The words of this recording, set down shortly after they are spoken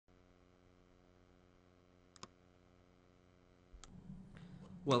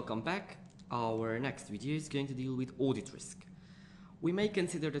Welcome back. Our next video is going to deal with audit risk. We may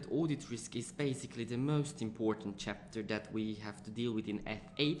consider that audit risk is basically the most important chapter that we have to deal with in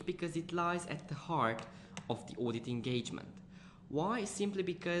F8 because it lies at the heart of the audit engagement. Why? Simply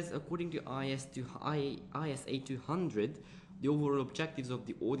because according to ISA 200, the overall objectives of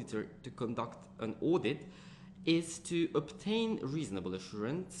the auditor to conduct an audit is to obtain reasonable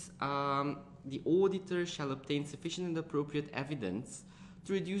assurance. The auditor shall obtain sufficient and appropriate evidence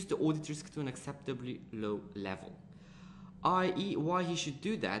to reduce the audit risk to an acceptably low level. I.e., why he should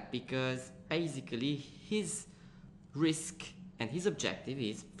do that? Because basically his risk and his objective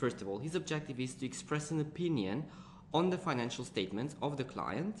is, first of all, his objective is to express an opinion on the financial statements of the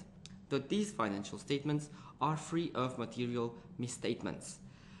client, that these financial statements are free of material misstatements.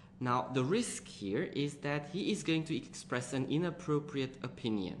 Now, the risk here is that he is going to express an inappropriate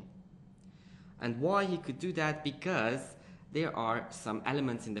opinion. And why he could do that? Because there are some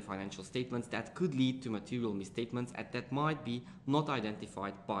elements in the financial statements that could lead to material misstatements and that might be not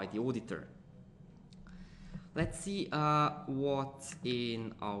identified by the auditor. Let's see what's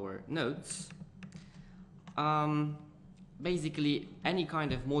in our notes. Basically, any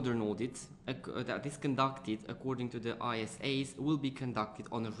kind of modern audit that is conducted according to the ISAs will be conducted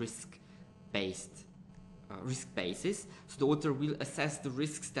on a risk basis. So the auditor will assess the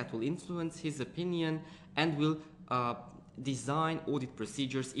risks that will influence his opinion and will design audit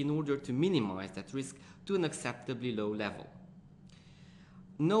procedures in order to minimize that risk to an acceptably low level.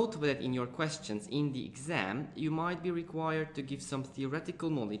 Note that in your questions in the exam, you might be required to give some theoretical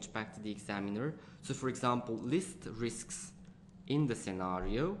knowledge back to the examiner. So for example, list risks in the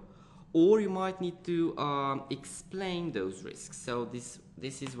scenario, or you might need to explain those risks. So this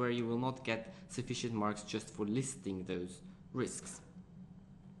is where you will not get sufficient marks just for listing those risks.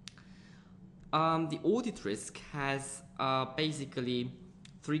 The audit risk has basically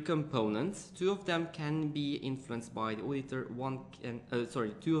three components. Two of them can be influenced by the auditor.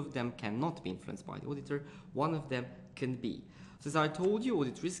 Two of them cannot be influenced by the auditor. One of them can be. So as I told you,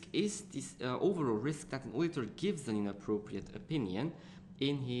 audit risk is this overall risk that an auditor gives an inappropriate opinion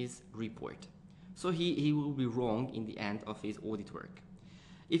in his report. So he will be wrong in the end of his audit work.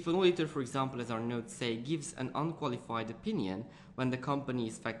 If an auditor, for example, as our notes say, gives an unqualified opinion when the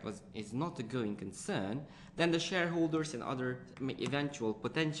company is not a going concern, then the shareholders and other eventual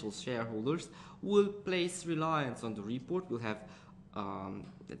potential shareholders will place reliance on the report, will have,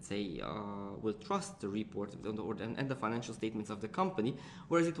 will trust the report and the financial statements of the company,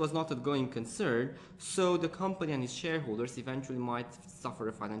 whereas it was not a going concern, so the company and its shareholders eventually might suffer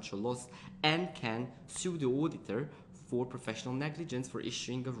a financial loss and can sue the auditor for professional negligence for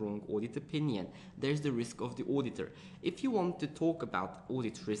issuing a wrong audit opinion. There's the risk of the auditor. If you want to talk about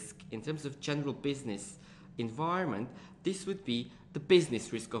audit risk in terms of general business environment, this would be the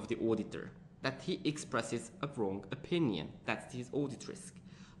business risk of the auditor, that he expresses a wrong opinion. That's his audit risk.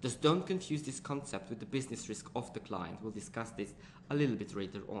 Just don't confuse this concept with the business risk of the client. We'll discuss this a little bit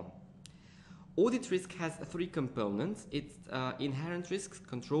later on. Audit risk has three components. It's inherent risk,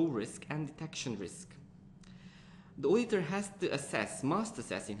 control risk, and detection risk. The auditor must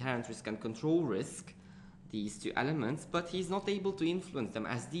assess inherent risk and control risk, these two elements, but he's not able to influence them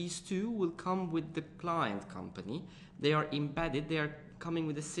as these two will come with the client company. They are embedded, they are coming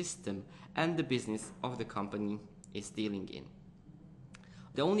with the system and the business of the company is dealing in.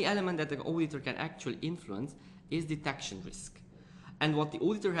 The only element that the auditor can actually influence is detection risk. And what the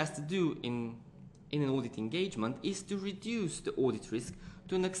auditor has to do in an audit engagement is to reduce the audit risk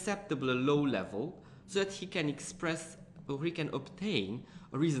to an acceptable low level, so that he can express or he can obtain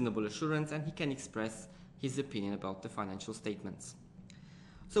a reasonable assurance and he can express his opinion about the financial statements.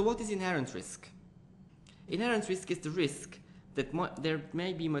 So what is inherent risk? Inherent risk is the risk that there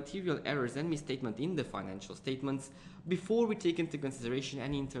may be material errors and misstatement in the financial statements before we take into consideration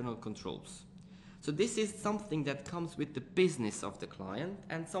any internal controls. So this is something that comes with the business of the client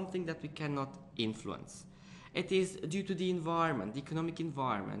and something that we cannot influence. It is due to the environment, the economic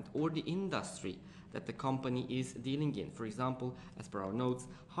environment, or the industry that the company is dealing in. For example, as per our notes,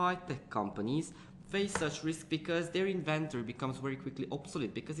 high-tech companies face such risk because their inventory becomes very quickly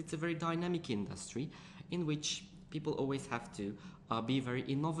obsolete, because it's a very dynamic industry in which people always have to be very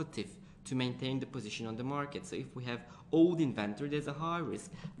innovative to maintain the position on the market. So if we have old inventory, there's a high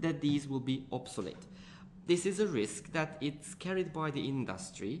risk that these will be obsolete. This is a risk that it's carried by the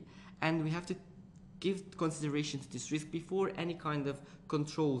industry, and we have to give consideration to this risk before any kind of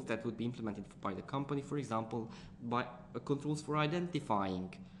controls that would be implemented by the company, for example, by controls for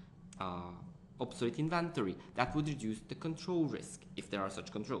identifying obsolete inventory. That would reduce the control risk if there are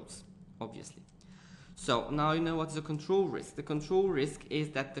such controls, obviously. So now you know what's the control risk. The control risk is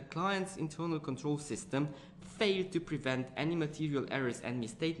that the client's internal control system failed to prevent any material errors and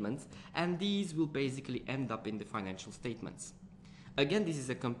misstatements, and these will basically end up in the financial statements. Again, this is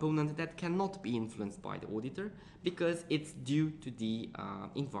a component that cannot be influenced by the auditor because it's due to the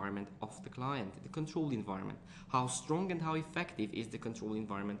environment of the client, the control environment. How strong and how effective is the control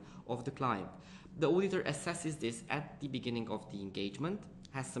environment of the client? The auditor assesses this at the beginning of the engagement,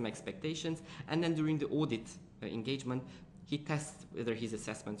 has some expectations, and then during the audit engagement, he tests whether his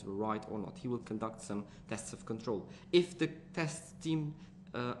assessments were right or not. He will conduct some tests of control. If the test team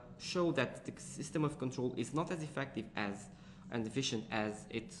show that the system of control is not as effective as and efficient as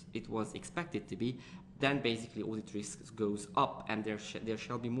it was expected to be, then basically audit risk goes up, and there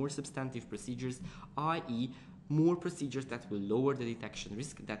shall be more substantive procedures, i.e. more procedures that will lower the detection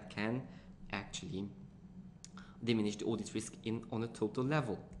risk that can actually diminish the audit risk on a total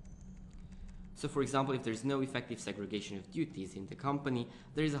level. So for example, if there is no effective segregation of duties in the company,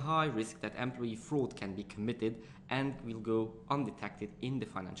 there is a high risk that employee fraud can be committed and will go undetected in the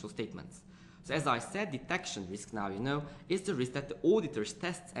financial statements. So as I said, detection risk, now you know, is the risk that the auditor's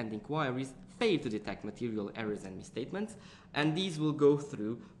tests and inquiries fail to detect material errors and misstatements, and these will go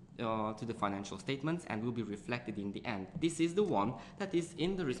through to the financial statements and will be reflected in the end. This is the one that is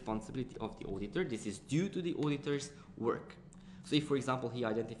in the responsibility of the auditor. This is due to the auditor's work. So if, for example, he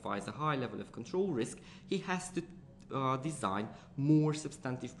identifies a high level of control risk, he has to design more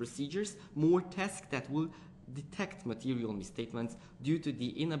substantive procedures, more tests that will detect material misstatements due to the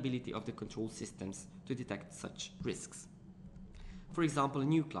inability of the control systems to detect such risks. For example, a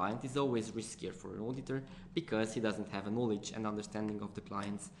new client is always riskier for an auditor because he doesn't have a knowledge and understanding of the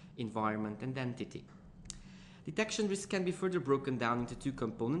client's environment and entity. Detection risk can be further broken down into two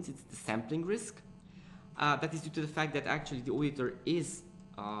components. It's the sampling risk. That is due to the fact that actually the auditor is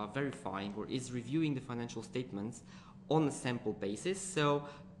verifying or is reviewing the financial statements on a sample basis. So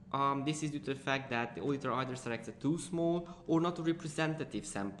this is due to the fact that the auditor either selects a too small or not a representative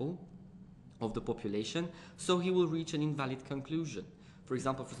sample of the population, so he will reach an invalid conclusion. For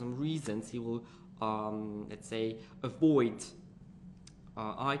example, for some reasons, he will, let's say, avoid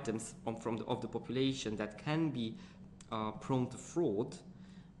items of the population that can be prone to fraud,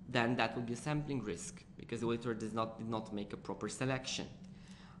 then that will be a sampling risk because the auditor did not make a proper selection.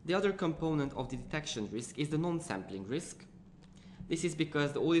 The other component of the detection risk is the non-sampling risk. This is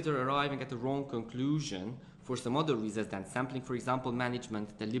because the auditor arriving at the wrong conclusion for some other reasons than sampling, for example,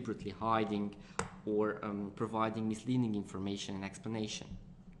 management deliberately hiding or providing misleading information and explanation.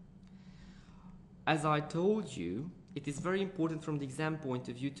 As I told you, it is very important from the exam point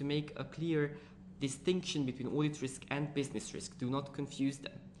of view to make a clear distinction between audit risk and business risk. Do not confuse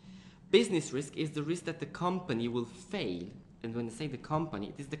them. Business risk is the risk that the company will fail, and when I say the company,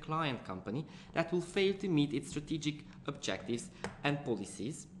 it is the client company, that will fail to meet its strategic objectives and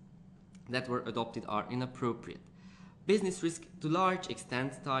policies that were adopted are inappropriate. Business risk, to large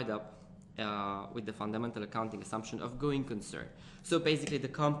extent, tied up with the fundamental accounting assumption of going concern. So basically the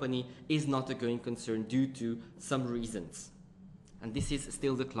company is not a going concern due to some reasons, and this is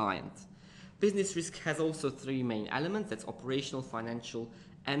still the client. Business risk has also three main elements. That's operational, financial,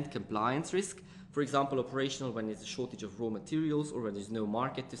 and compliance risk. For example, operational, when there's a shortage of raw materials or when there's no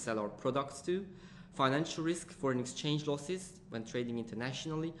market to sell our products to. Financial risk, foreign exchange losses when trading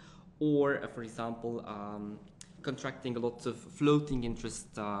internationally, or for example, contracting a lot of floating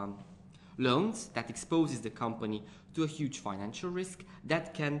interest loans that exposes the company to a huge financial risk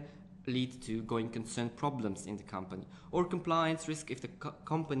that can lead to going concern problems in the company. Or compliance risk, if the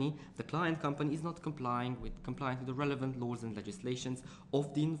client company is not compliant with the relevant laws and legislations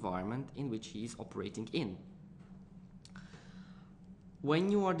of the environment in which he is operating in.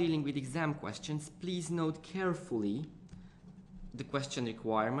 When you are dealing with exam questions, please note carefully the question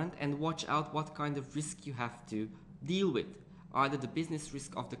requirement and watch out what kind of risk you have to deal with, either the business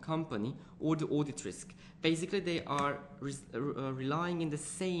risk of the company or the audit risk. Basically, they are relying in the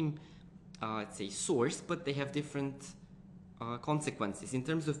same let's say source, but they have different consequences. In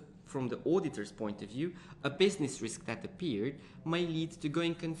terms of, from the auditor's point of view, a business risk that appeared may lead to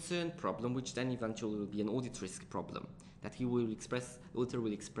going concern problem, which then eventually will be an audit risk problem, that the auditor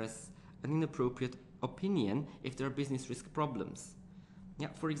will express an inappropriate opinion if there are business risk problems. Yeah,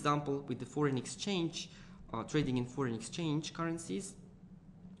 for example, with the foreign exchange, trading in foreign currencies,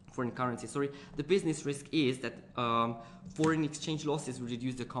 the business risk is that foreign exchange losses will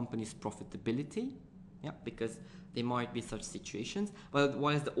reduce the company's profitability, yeah, because there might be such situations. But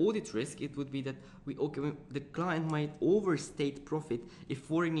whilst the audit risk, it would be that the client might overstate profit if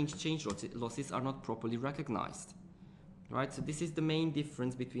foreign exchange losses are not properly recognized. right? So this is the main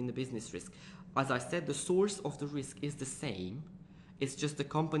difference between the business risk. As I said, the source of the risk is the same. It's just the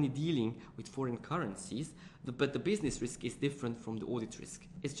company dealing with foreign currencies, but the business risk is different from the audit risk.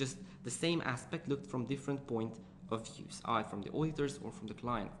 It's just the same aspect looked from different point of views, either from the auditors or from the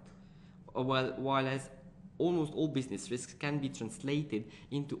client. While as almost all business risks can be translated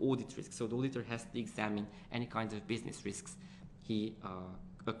into audit risk, so the auditor has to examine any kinds of business risks he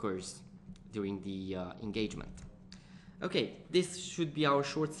occurs during the engagement. Okay, this should be our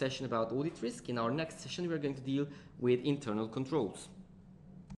short session about audit risk. In our next session, we are going to deal with internal controls.